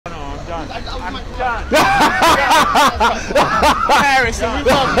done. I'm done. Harrison, you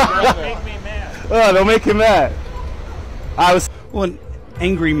love me, brother. Make me mad. Oh, don't make him mad. Well, an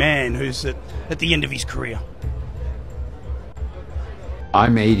angry man who's at the end of his career.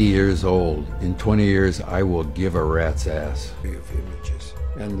 I'm 80 years old. In 20 years, I will give a rat's ass. Of images.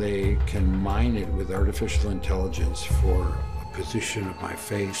 And they can mine it with artificial intelligence for a position of my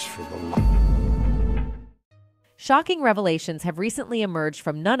face for the life. Shocking revelations have recently emerged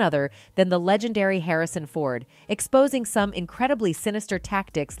from none other than the legendary Harrison Ford, exposing some incredibly sinister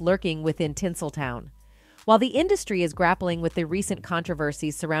tactics lurking within Tinseltown. While the industry is grappling with the recent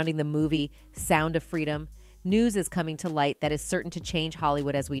controversies surrounding the movie Sound of Freedom, news is coming to light that is certain to change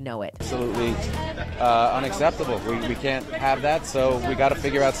Hollywood as we know it. Absolutely unacceptable. We can't have that, so we got to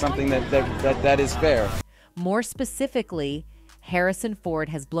figure out something that is fair. More specifically, Harrison Ford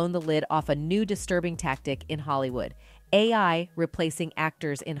has blown the lid off a new disturbing tactic in Hollywood: AI replacing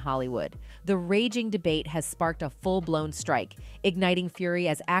actors in Hollywood. The raging debate has sparked a full-blown strike, igniting fury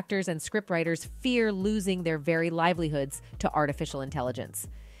as actors and scriptwriters fear losing their very livelihoods to artificial intelligence.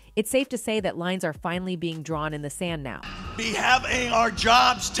 It's safe to say that lines are finally being drawn in the sand now. Be having our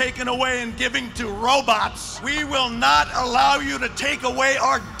jobs taken away and giving to robots. We will not allow you to take away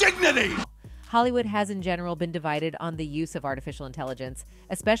our dignity. Hollywood has in general been divided on the use of artificial intelligence,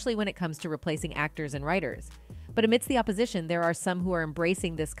 especially when it comes to replacing actors and writers. But amidst the opposition, there are some who are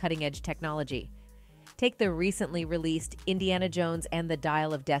embracing this cutting-edge technology. Take the recently released Indiana Jones and the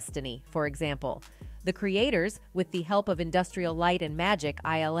Dial of Destiny, for example. The creators, with the help of Industrial Light and Magic,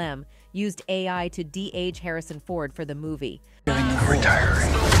 ILM, used AI to de-age Harrison Ford for the movie. I'm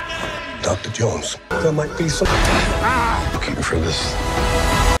retiring. Dr. Jones, there might be some looking for this.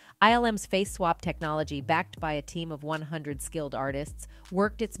 ILM's face swap technology, backed by a team of 100 skilled artists,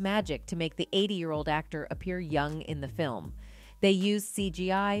 worked its magic to make the 80-year-old actor appear young in the film. They used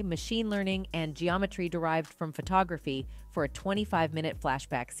CGI, machine learning, and geometry derived from photography for a 25-minute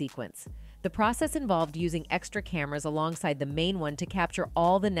flashback sequence. The process involved using extra cameras alongside the main one to capture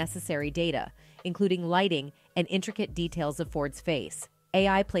all the necessary data, including lighting and intricate details of Ford's face.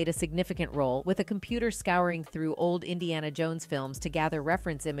 AI played a significant role, with a computer scouring through old Indiana Jones films to gather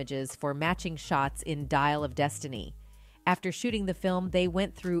reference images for matching shots in Dial of Destiny. After shooting the film, they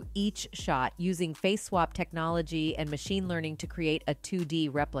went through each shot using face swap technology and machine learning to create a 2D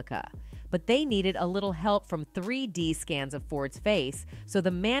replica. But they needed a little help from 3D scans of Ford's face, so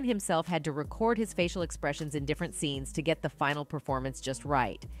the man himself had to record his facial expressions in different scenes to get the final performance just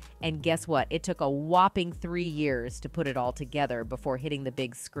right. And guess what? It took a whopping 3 years to put it all together before hitting the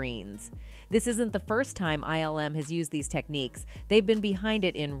big screens. This isn't the first time ILM has used these techniques. They've been behind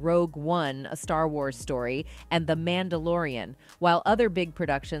it in Rogue One, a Star Wars story, and The Mandalorian, while other big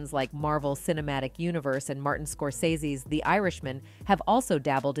productions like Marvel Cinematic Universe and Martin Scorsese's The Irishman have also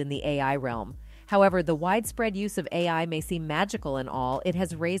dabbled in the AI realm. However, the widespread use of AI may seem magical and all, it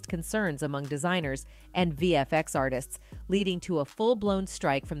has raised concerns among designers and VFX artists, leading to a full-blown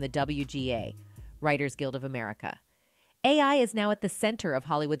strike from the WGA, Writers Guild of America. AI is now at the center of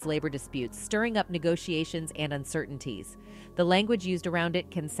Hollywood's labor disputes, stirring up negotiations and uncertainties. The language used around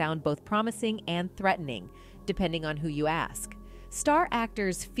it can sound both promising and threatening, depending on who you ask. Star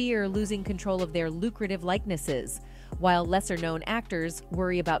actors fear losing control of their lucrative likenesses, while lesser-known actors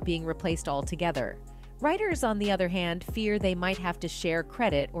worry about being replaced altogether. Writers, on the other hand, fear they might have to share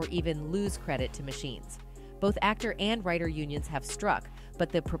credit or even lose credit to machines. Both actor and writer unions have struck,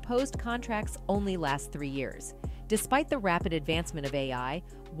 but the proposed contracts only last 3 years. Despite the rapid advancement of AI,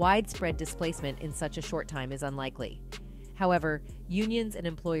 widespread displacement in such a short time is unlikely. However, unions and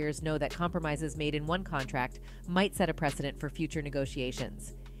employers know that compromises made in one contract might set a precedent for future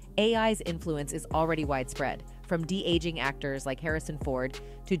negotiations. AI's influence is already widespread, from de-aging actors like Harrison Ford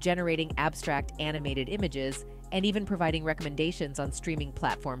to generating abstract animated images and even providing recommendations on streaming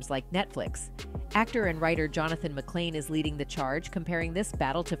platforms like Netflix. Actor and writer Jonathan McLean is leading the charge, comparing this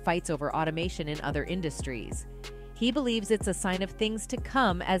battle to fights over automation in other industries. He believes it's a sign of things to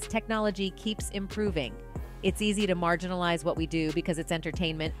come as technology keeps improving. "It's easy to marginalize what we do because it's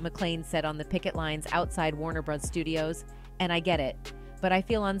entertainment," McLean said on the picket lines outside Warner Bros. Studios, "and I get it. But I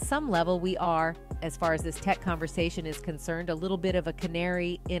feel on some level we are, as far as this tech conversation is concerned, a little bit of a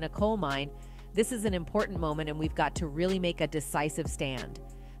canary in a coal mine. This is an important moment and we've got to really make a decisive stand."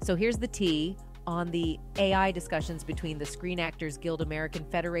 So here's the tea on the AI discussions between the Screen Actors Guild American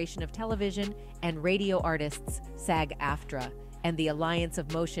Federation of Television and Radio Artists SAG-AFTRA and the Alliance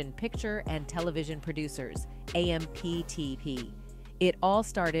of Motion Picture and Television Producers, AMPTP. It all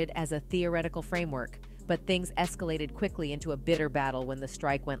started as a theoretical framework, but things escalated quickly into a bitter battle when the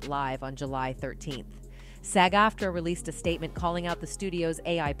strike went live on July 13th. SAG-AFTRA released a statement calling out the studio's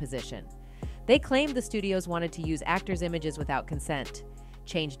AI position. They claimed the studios wanted to use actors' images without consent,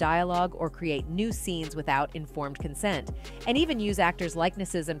 change dialogue, or create new scenes without informed consent, and even use actors'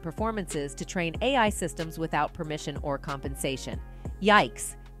 likenesses and performances to train AI systems without permission or compensation.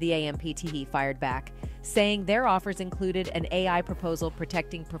 Yikes, the AMPTP fired back, saying their offers included an AI proposal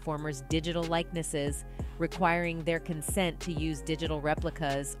protecting performers' digital likenesses, requiring their consent to use digital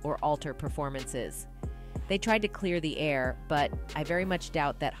replicas or alter performances. They tried to clear the air, but I very much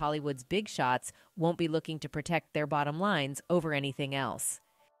doubt that Hollywood's big shots won't be looking to protect their bottom lines over anything else.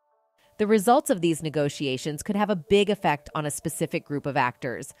 The results of these negotiations could have a big effect on a specific group of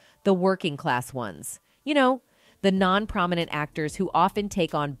actors, the working class ones. You know, the non-prominent actors who often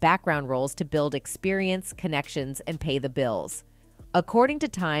take on background roles to build experience, connections, and pay the bills. According to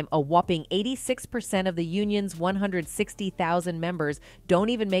Time, a whopping 86% of the union's 160,000 members don't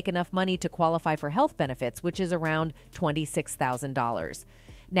even make enough money to qualify for health benefits, which is around $26,000.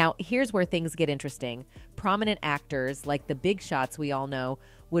 Now, here's where things get interesting. Prominent actors, like the big shots we all know,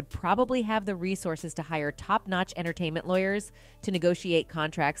 would probably have the resources to hire top-notch entertainment lawyers to negotiate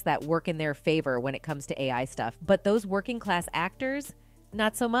contracts that work in their favor when it comes to AI stuff. But those working-class actors,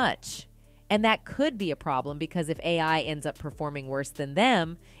 not so much. And that could be a problem because if AI ends up performing worse than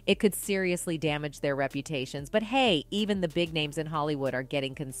them, it could seriously damage their reputations. But hey, even the big names in Hollywood are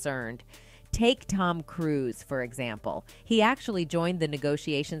getting concerned. Take Tom Cruise, for example. He actually joined the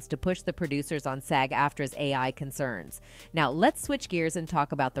negotiations to push the producers on SAG-AFTRA's AI concerns. Now, let's switch gears and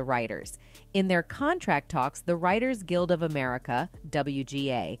talk about the writers. In their contract talks, the Writers Guild of America,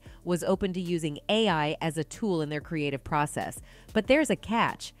 WGA, was open to using AI as a tool in their creative process. But there's a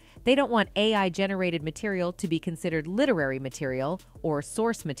catch. They don't want AI-generated material to be considered literary material or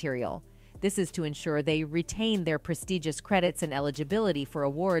source material. This is to ensure they retain their prestigious credits and eligibility for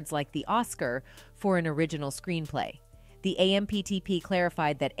awards like the Oscar for an original screenplay. The AMPTP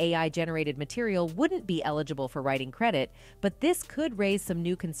clarified that AI-generated material wouldn't be eligible for writing credit, but this could raise some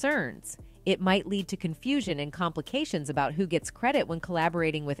new concerns. It might lead to confusion and complications about who gets credit when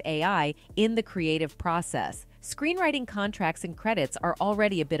collaborating with AI in the creative process. Screenwriting contracts and credits are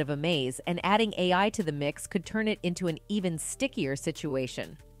already a bit of a maze, and adding AI to the mix could turn it into an even stickier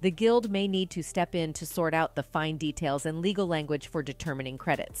situation. The Guild may need to step in to sort out the fine details and legal language for determining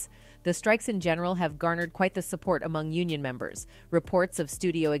credits. The strikes in general have garnered quite the support among union members. Reports of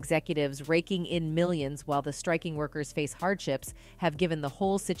studio executives raking in millions while the striking workers face hardships have given the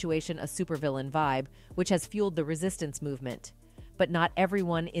whole situation a supervillain vibe, which has fueled the resistance movement. But not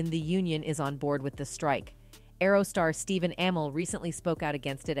everyone in the union is on board with the strike. Arrow star Stephen Amell recently spoke out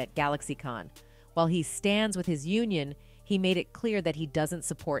against it at GalaxyCon. While he stands with his union, he made it clear that he doesn't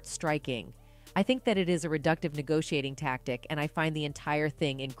support striking. I think that it is a reductive negotiating tactic, and I find the entire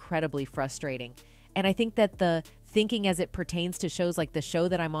thing incredibly frustrating. And I think that the thinking as it pertains to shows like the show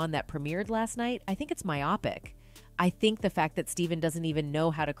that I'm on that premiered last night, I think it's myopic. I think the fact that Stephen doesn't even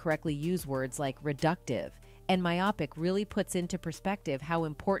know how to correctly use words like reductive and myopic really puts into perspective how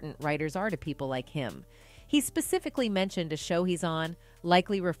important writers are to people like him. He specifically mentioned a show he's on,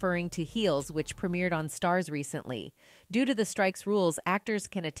 likely referring to Heels, which premiered on Starz recently. Due to the strike's rules, actors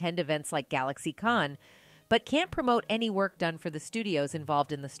can attend events like GalaxyCon, but can't promote any work done for the studios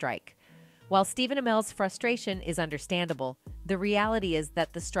involved in the strike. While Stephen Amell's frustration is understandable, the reality is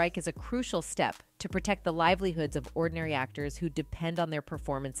that the strike is a crucial step to protect the livelihoods of ordinary actors who depend on their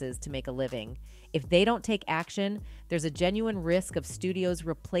performances to make a living. If they don't take action, there's a genuine risk of studios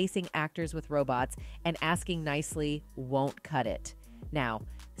replacing actors with robots, and asking nicely won't cut it. Now,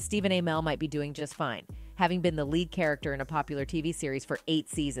 Stephen Amell might be doing just fine, having been the lead character in a popular TV series for 8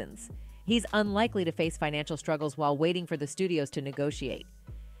 seasons. He's unlikely to face financial struggles while waiting for the studios to negotiate.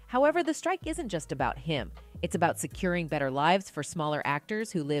 However, the strike isn't just about him. It's about securing better lives for smaller actors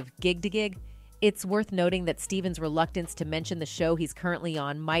who live gig to gig. It's worth noting that Stephen's reluctance to mention the show he's currently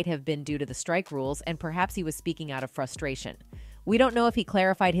on might have been due to the strike rules, and perhaps he was speaking out of frustration. We don't know if he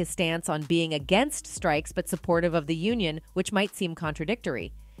clarified his stance on being against strikes but supportive of the union, which might seem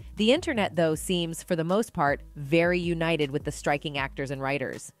contradictory. The internet, though, seems, for the most part, very united with the striking actors and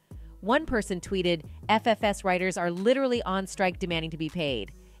writers. One person tweeted, "FFS writers are literally on strike demanding to be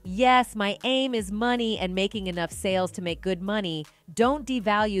paid. Yes, my aim is money and making enough sales to make good money. Don't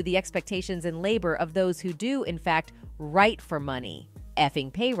devalue the expectations and labor of those who do, in fact, write for money.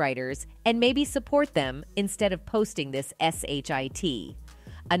 Effing pay writers, and maybe support them instead of posting this SHIT."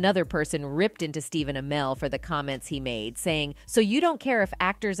 Another person ripped into Stephen Amell for the comments he made, saying, "So you don't care if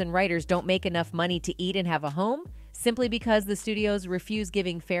actors and writers don't make enough money to eat and have a home, simply because the studios refuse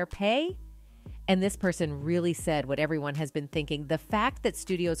giving fair pay?" And this person really said what everyone has been thinking. The fact that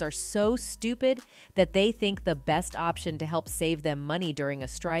studios are so stupid that they think the best option to help save them money during a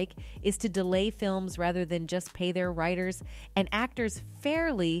strike is to delay films rather than just pay their writers and actors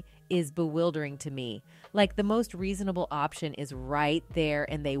fairly is bewildering to me. Like, the most reasonable option is right there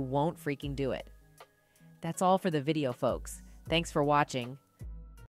and they won't freaking do it. That's all for the video, folks. Thanks for watching.